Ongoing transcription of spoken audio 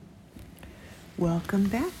Welcome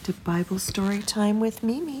back to Bible Story Time with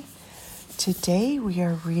Mimi. Today we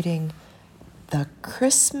are reading The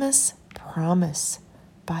Christmas Promise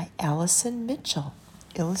by Allison Mitchell,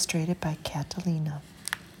 illustrated by Catalina,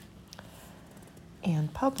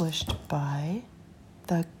 and published by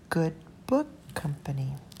the Good Book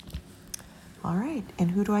Company. All right, and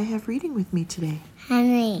who do I have reading with me today?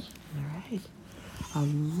 Henry. All right. A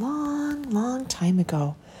long, long time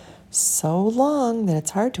ago, so long that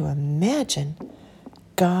it's hard to imagine,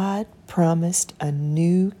 God promised a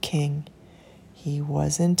new king. He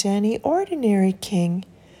wasn't any ordinary king,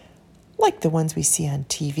 like the ones we see on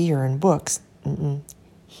TV or in books.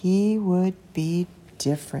 He would be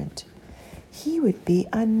different. He would be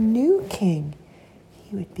a new king.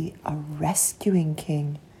 He would be a rescuing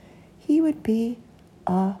king. He would be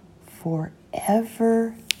a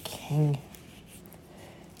forever king.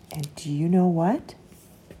 And do you know what?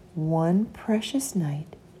 One precious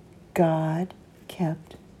night, God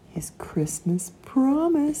kept his Christmas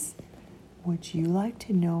promise. Would you like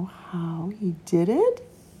to know how he did it?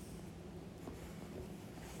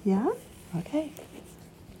 Yeah? Okay.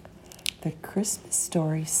 The Christmas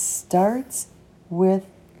story starts with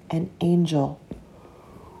an angel.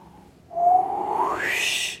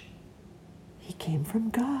 Whoosh. He came from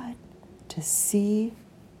God to see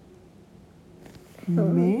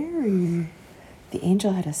Mary. The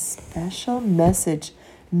angel had a special message.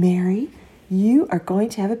 Mary, you are going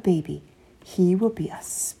to have a baby. He will be a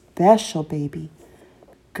special baby.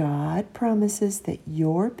 God promises that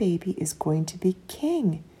your baby is going to be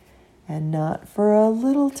king, and not for a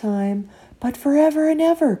little time, but forever and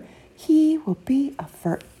ever. He will be a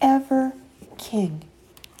forever king.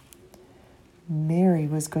 Mary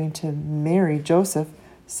was going to marry Joseph,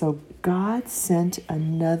 so God sent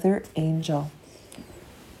another angel.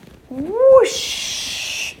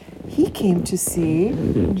 Whoosh! He came to see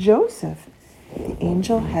Joseph. The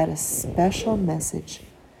angel had a special message.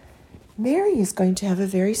 Mary is going to have a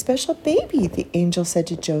very special baby, the angel said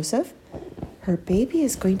to Joseph. Her baby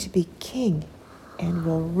is going to be king and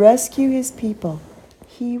will rescue his people.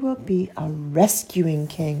 He will be a rescuing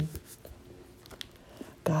king.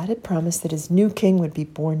 God had promised that his new king would be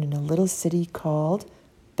born in a little city called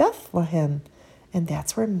Bethlehem, and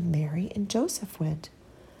that's where Mary and Joseph went.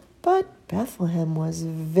 But Bethlehem was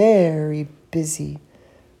very busy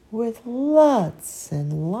with lots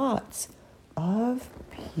and lots of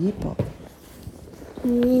people.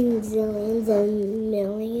 Zillions and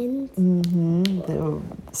millions. There were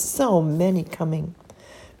so many coming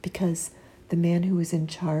because the man who was in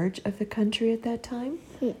charge of the country at that time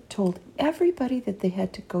told everybody that they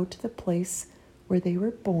had to go to the place where they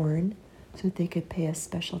were born so that they could pay a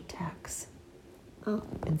special tax.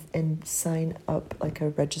 And sign up like a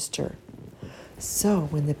register. So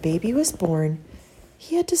when the baby was born,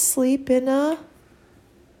 he had to sleep in a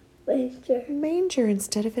manger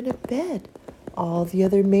instead of in a bed. All the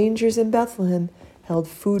other mangers in Bethlehem held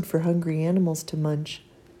food for hungry animals to munch,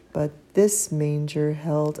 but this manger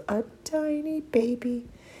held a tiny baby.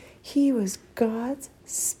 He was God's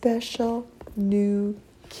special new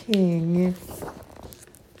king.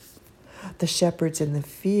 The shepherds in the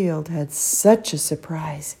field had such a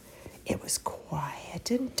surprise. It was quiet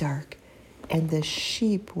and dark, and the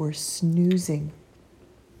sheep were snoozing.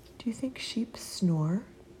 Do you think sheep snore?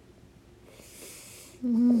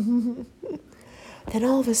 Then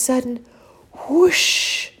all of a sudden,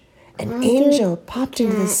 whoosh, an angel popped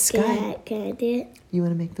into the sky. Can I do it? You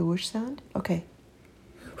want to make the whoosh sound? Okay.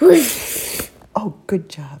 Whoosh! Oh, good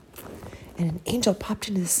job. And an angel popped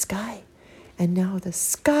into the sky. And now the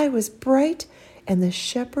sky was bright, and the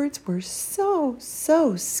shepherds were so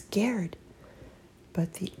scared.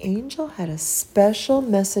 But the angel had a special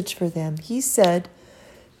message for them. He said,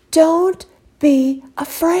 "Don't be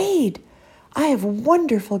afraid. I have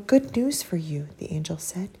wonderful good news for you," the angel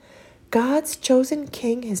said. "God's chosen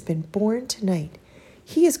king has been born tonight.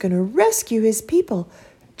 He is going to rescue his people,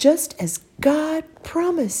 just as God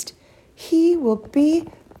promised. He will be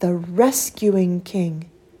the rescuing king."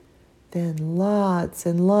 Then lots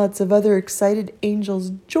and lots of other excited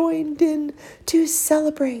angels joined in to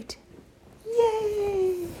celebrate.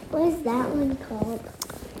 Yay! What is that one called?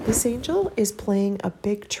 This angel is playing a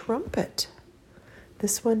big trumpet.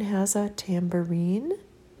 This one has a tambourine.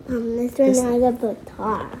 This one has a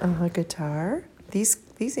guitar. A guitar. These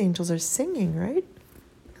angels are singing, right?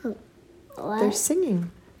 What? They're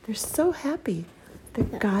singing. They're so happy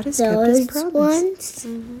that God has kept his promise. Ones?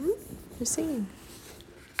 They're singing.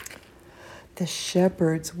 The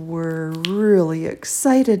shepherds were really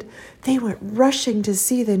excited. They went rushing to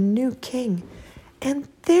see the new king. And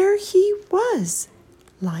there he was,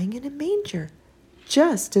 lying in a manger,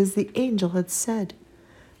 just as the angel had said.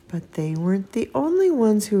 But they weren't the only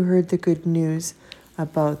ones who heard the good news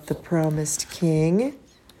about the promised king.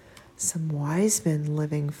 Some wise men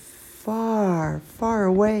living far, far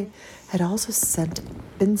away had also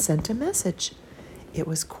been sent a message. It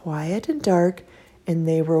was quiet and dark, and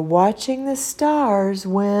they were watching the stars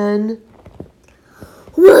when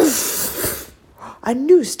Woof! a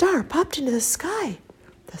new star popped into the sky.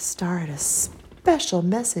 The star had a special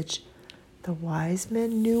message. The wise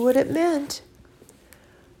men knew what it meant.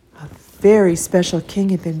 A very special king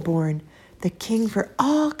had been born, the king for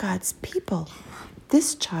all God's people.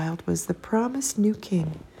 This child was the promised new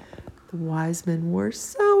king. The wise men were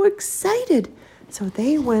so excited, so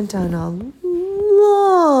they went on a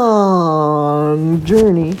long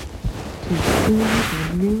journey to see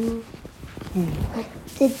the new king.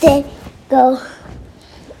 Did they go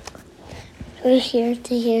from here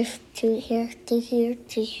to here to here to here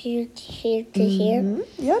to here to here to here?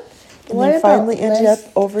 Yep. And What they about finally ended up this?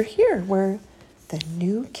 over here where the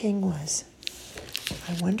new king was.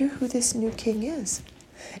 I wonder who this new king is.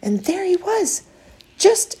 And there he was,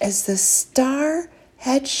 just as the star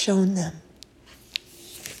had shown them.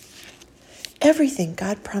 Everything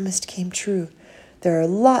God promised came true. There are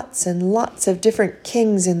lots and lots of different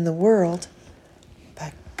kings in the world.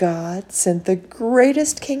 But God sent the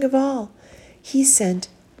greatest king of all. He sent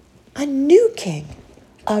a new king,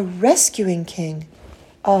 a rescuing king,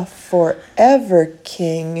 a forever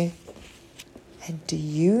king. And do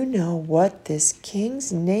you know what this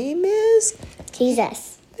king's name is?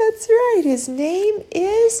 Jesus. That's right. His name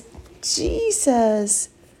is Jesus.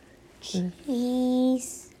 Can you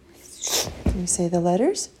say the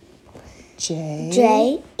letters? J-E-S-T-U-S.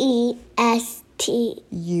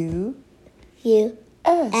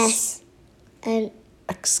 U-S. And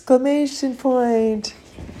Exclamation point.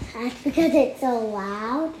 that's because it's so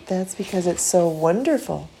loud. That's because it's so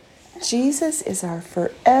wonderful. Jesus is our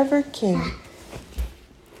forever king.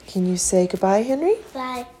 Can you say goodbye, Henry?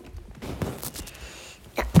 But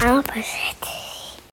the opposite.